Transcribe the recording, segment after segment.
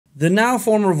The now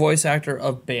former voice actor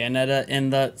of Bayonetta in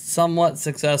the somewhat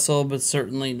successful but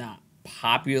certainly not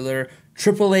popular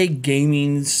AAA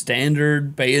gaming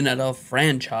standard Bayonetta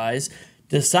franchise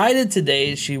decided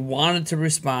today she wanted to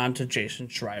respond to Jason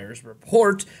Schreier's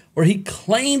report, where he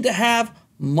claimed to have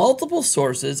multiple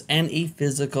sources and a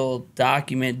physical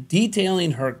document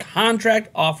detailing her contract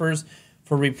offers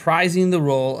for reprising the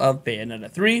role of Bayonetta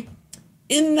 3.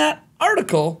 In that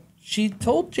article, she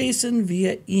told Jason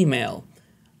via email,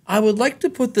 "I would like to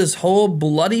put this whole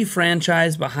bloody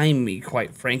franchise behind me,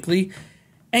 quite frankly,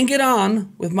 and get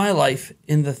on with my life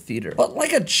in the theater." But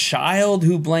like a child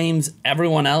who blames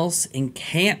everyone else and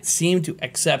can't seem to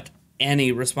accept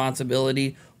any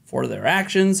responsibility for their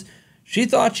actions, she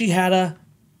thought she had a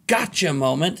gotcha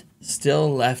moment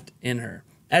still left in her,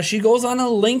 as she goes on a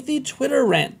lengthy Twitter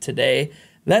rant today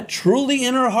that truly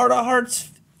in her heart of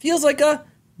hearts feels like a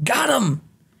got 'em,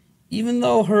 even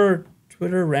though her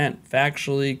Twitter rant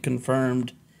factually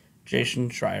confirmed Jason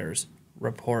Schreier's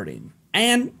reporting.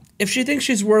 And if she thinks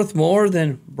she's worth more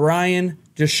than Brian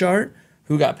Deschart,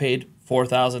 who got paid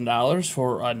 $4,000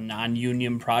 for a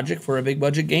non-union project for a big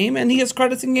budget game, and he has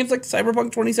credits in games like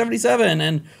Cyberpunk 2077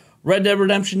 and Red Dead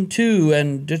Redemption 2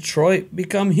 and Detroit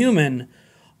Become Human,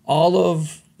 all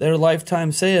of their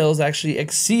lifetime sales actually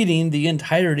exceeding the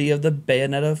entirety of the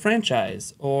Bayonetta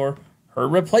franchise, or her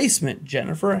replacement,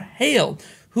 Jennifer Hale,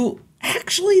 who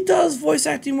actually does voice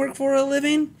acting work for a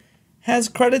living, has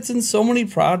credits in so many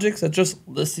projects that just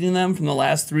listing them from the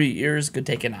last 3 years could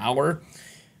take an hour,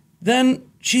 then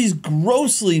she's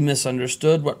grossly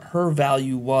misunderstood what her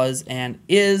value was and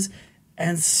is,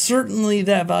 and certainly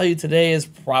that value today is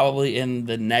probably in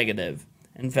the negative.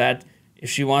 In fact, if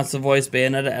she wants to voice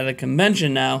Bayonetta at a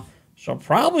convention now, she'll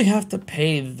probably have to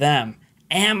pay them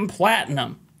and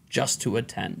platinum just to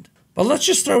attend. But let's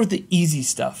just start with the easy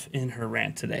stuff in her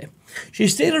rant today. She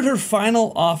stated her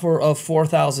final offer of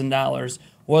 $4,000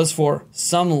 was for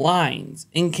some lines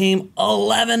and came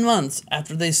 11 months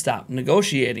after they stopped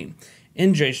negotiating.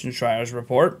 In Jason Schreier's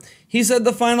report, he said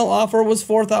the final offer was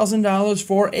 $4,000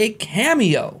 for a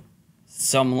cameo.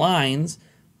 Some lines,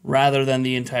 rather than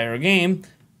the entire game,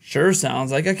 sure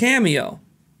sounds like a cameo.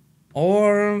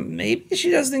 Or maybe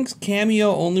she just thinks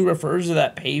cameo only refers to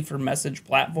that pay-for-message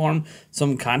platform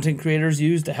some content creators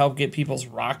use to help get people's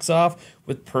rocks off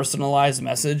with personalized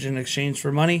message in exchange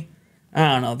for money.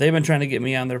 I don't know, they've been trying to get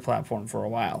me on their platform for a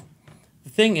while. The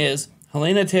thing is,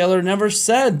 Hellena Taylor never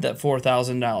said that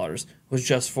 $4,000 was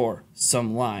just for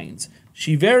some lines.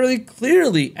 She very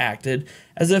clearly acted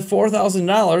as if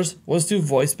 $4,000 was to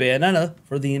voice Bayonetta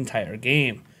for the entire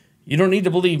game. You don't need to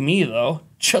believe me, though.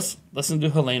 Just listen to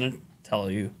Hellena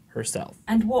tell you herself.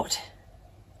 And what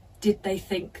did they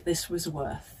think this was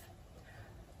worth?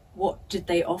 What did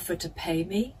they offer to pay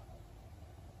me?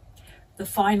 The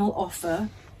final offer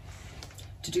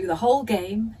to do the whole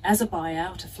game as a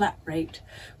buyout, a flat rate,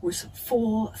 was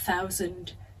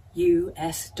 $4,000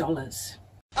 US.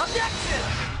 Objection!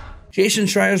 Jason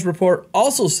Schreier's report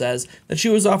also says that she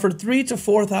was offered $3,000 to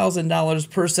 $4,000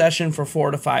 per session for 4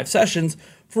 to 5 sessions,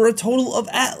 for a total of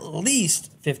at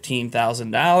least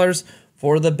 $15,000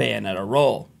 for the Bayonetta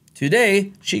role.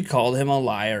 Today, she called him a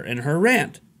liar in her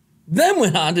rant, then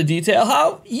went on to detail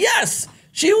how, yes,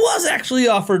 she was actually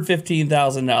offered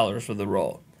 $15,000 for the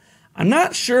role. I'm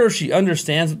not sure if she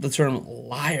understands what the term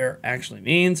liar actually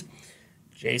means.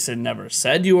 Jason never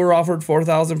said you were offered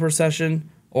 $4,000 per session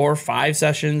or 5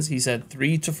 sessions. He said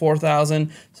 3 to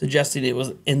 4,000, suggesting it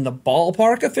was in the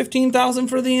ballpark of $15,000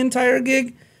 for the entire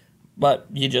gig. But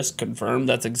you just confirmed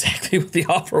that's exactly what the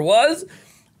offer was.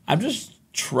 I'm just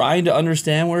trying to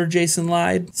understand where Jason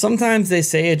lied. Sometimes they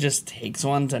say it just takes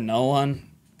one to know one.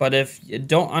 But if you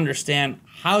don't understand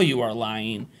how you are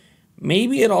lying,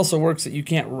 maybe it also works that you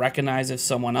can't recognize if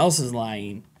someone else is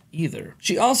lying either.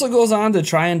 She also goes on to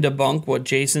try and debunk what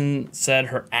Jason said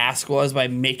her ask was by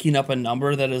making up a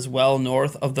number that is well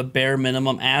north of the bare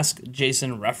minimum ask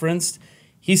Jason referenced.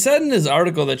 He said in his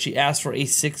article that she asked for a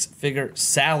 6-figure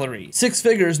salary. 6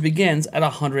 figures begins at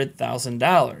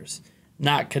 $100,000.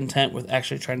 Not content with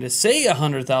actually trying to say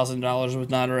 $100,000 was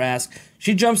not her ask,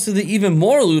 she jumps to the even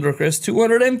more ludicrous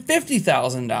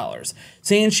 $250,000,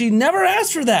 saying she never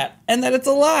asked for that and that it's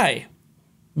a lie.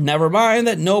 Never mind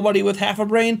that nobody with half a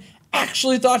brain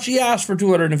actually thought she asked for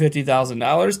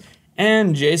 $250,000,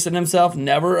 and Jason himself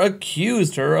never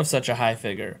accused her of such a high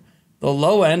figure. The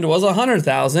low end was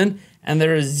 $100,000, and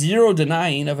there is zero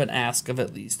denying of an ask of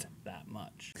at least that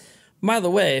much. By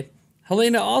the way,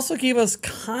 Hellena also gave us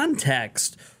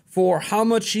context for how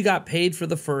much she got paid for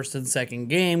the first and second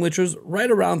game, which was right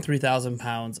around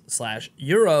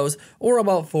 £3,000/euros, or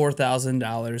about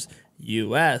 $4,000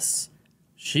 US.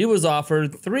 she was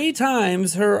offered 3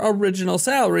 times her original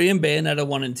salary in Bayonetta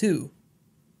 1 and 2.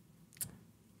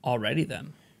 Alrighty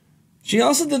then. She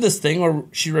also did this thing where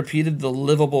she repeated the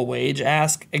livable wage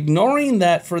ask, ignoring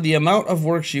that for the amount of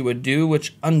work she would do,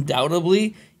 which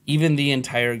undoubtedly, even the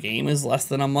entire game is less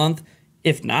than a month.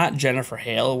 If not, Jennifer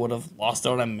Hale would have lost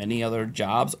out on many other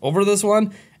jobs over this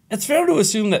one. It's fair to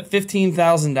assume that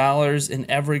 $15,000 in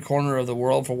every corner of the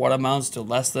world for what amounts to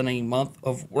less than a month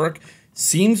of work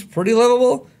seems pretty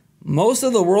livable. Most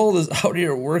of the world is out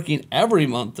here working every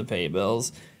month to pay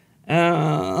bills.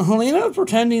 Hellena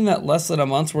pretending that less than a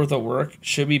month's worth of work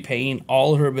should be paying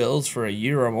all her bills for a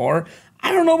year or more.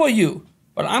 I don't know about you,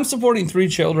 but I'm supporting 3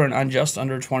 children on just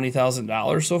under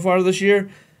 $20,000 so far this year.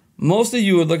 Most of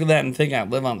you would look at that and think I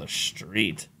live on the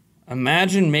street.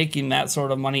 Imagine making that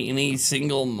sort of money in a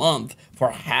single month for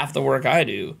half the work I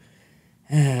do.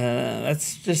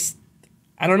 That's just,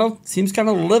 I don't know, seems kind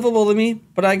of livable to me,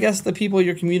 but I guess the people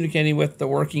you're communicating with, the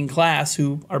working class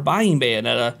who are buying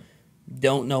Bayonetta,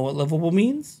 don't know what livable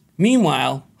means.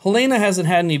 Meanwhile, Hellena hasn't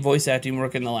had any voice acting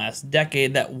work in the last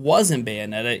decade that wasn't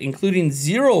Bayonetta, including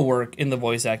 0 work in the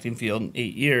voice acting field in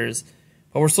 8 years.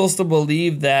 But we're supposed to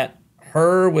believe that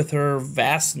her, with her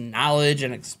vast knowledge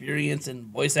and experience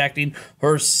in voice acting,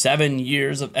 her 7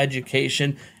 years of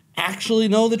education, actually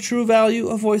know the true value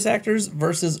of voice actors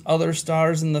versus other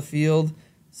stars in the field,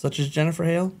 such as Jennifer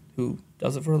Hale, who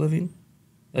does it for a living.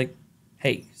 Like,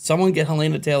 hey, someone get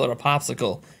Hellena Taylor a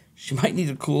popsicle. She might need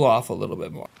to cool off a little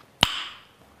bit more.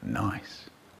 Nice.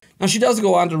 Now, she does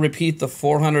go on to repeat the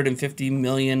 450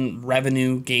 million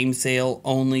revenue game sale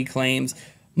only claims,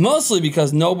 mostly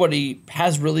because nobody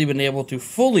has really been able to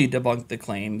fully debunk the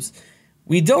claims.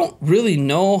 We don't really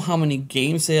know how many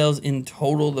game sales in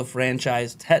total the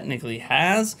franchise technically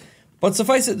has, but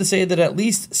suffice it to say that at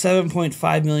least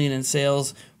 7.5 million in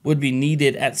sales would be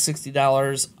needed at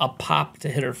 $60 a pop to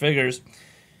hit her figures.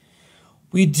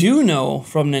 We do know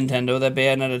from Nintendo that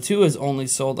Bayonetta 2 has only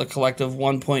sold a collective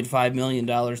 $1.5 million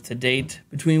to date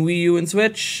between Wii U and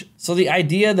Switch. So the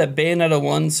idea that Bayonetta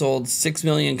 1 sold 6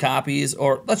 million copies,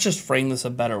 or let's just frame this a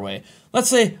better way. Let's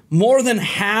say more than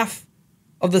half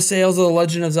of the sales of the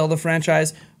Legend of Zelda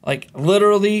franchise, like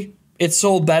literally it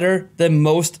sold better than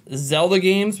most Zelda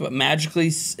games, but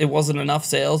magically it wasn't enough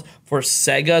sales for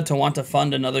Sega to want to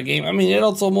fund another game. I mean, it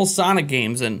also most Sonic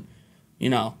games, and, you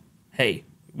know, hey,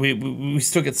 we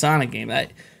still get Sonic game.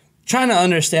 Trying to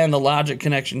understand the logic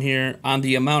connection here on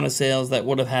the amount of sales that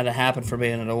would have had to happen for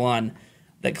Bayonetta 1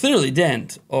 that clearly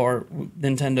didn't, or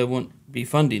Nintendo wouldn't be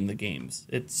funding the games.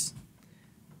 It's...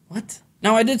 what?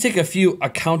 Now, I did take a few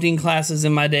accounting classes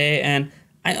in my day, and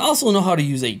I also know how to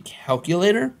use a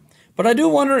calculator, but I do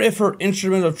wonder if her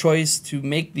instrument of choice to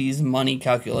make these money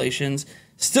calculations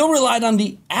still relied on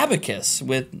the abacus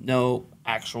with no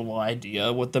actual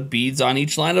idea what the beads on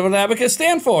each line of an abacus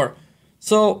stand for.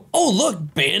 So, oh look,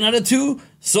 Bayonetta 2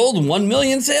 sold 1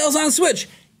 million sales on Switch.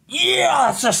 Yeah,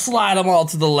 let's just slide them all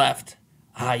to the left.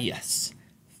 Ah yes,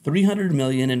 300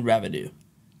 million in revenue.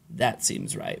 That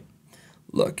seems right.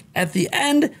 Look, at the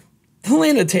end,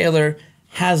 Hellena Taylor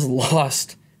has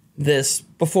lost this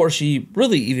before she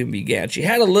really even began. She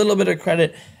had a little bit of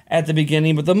credit at the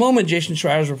beginning, but the moment Jason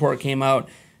Schreier's report came out,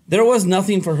 there was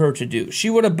nothing for her to do. She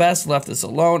would have best left this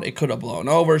alone. It could have blown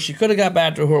over. She could have got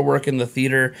back to her work in the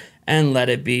theater and let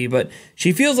it be. But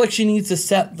she feels like she needs to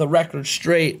set the record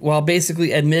straight while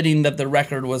basically admitting that the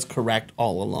record was correct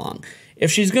all along.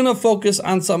 If she's going to focus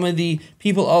on some of the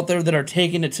people out there that are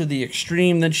taking it to the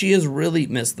extreme, then she has really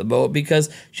missed the boat, because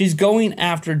she's going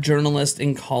after journalists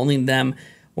and calling them,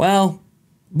 well,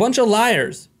 a bunch of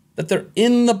liars, that they're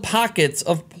in the pockets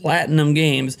of Platinum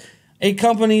Games, a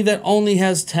company that only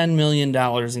has $10 million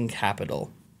in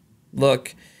capital.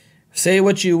 Look, say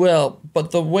what you will,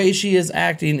 but the way she is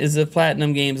acting is if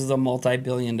Platinum Games is a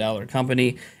multi-billion-dollar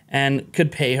company and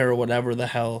could pay her whatever the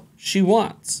hell she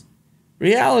wants.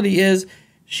 Reality is,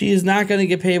 she is not going to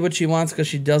get paid what she wants because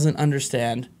she doesn't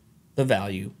understand the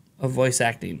value of voice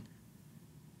acting.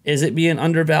 Is it being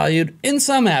undervalued? In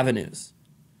some avenues.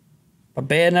 But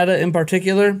Bayonetta in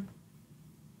particular?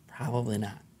 Probably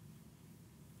not.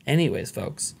 Anyways,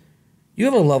 folks, you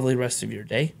have a lovely rest of your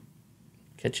day.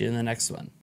 Catch you in the next one.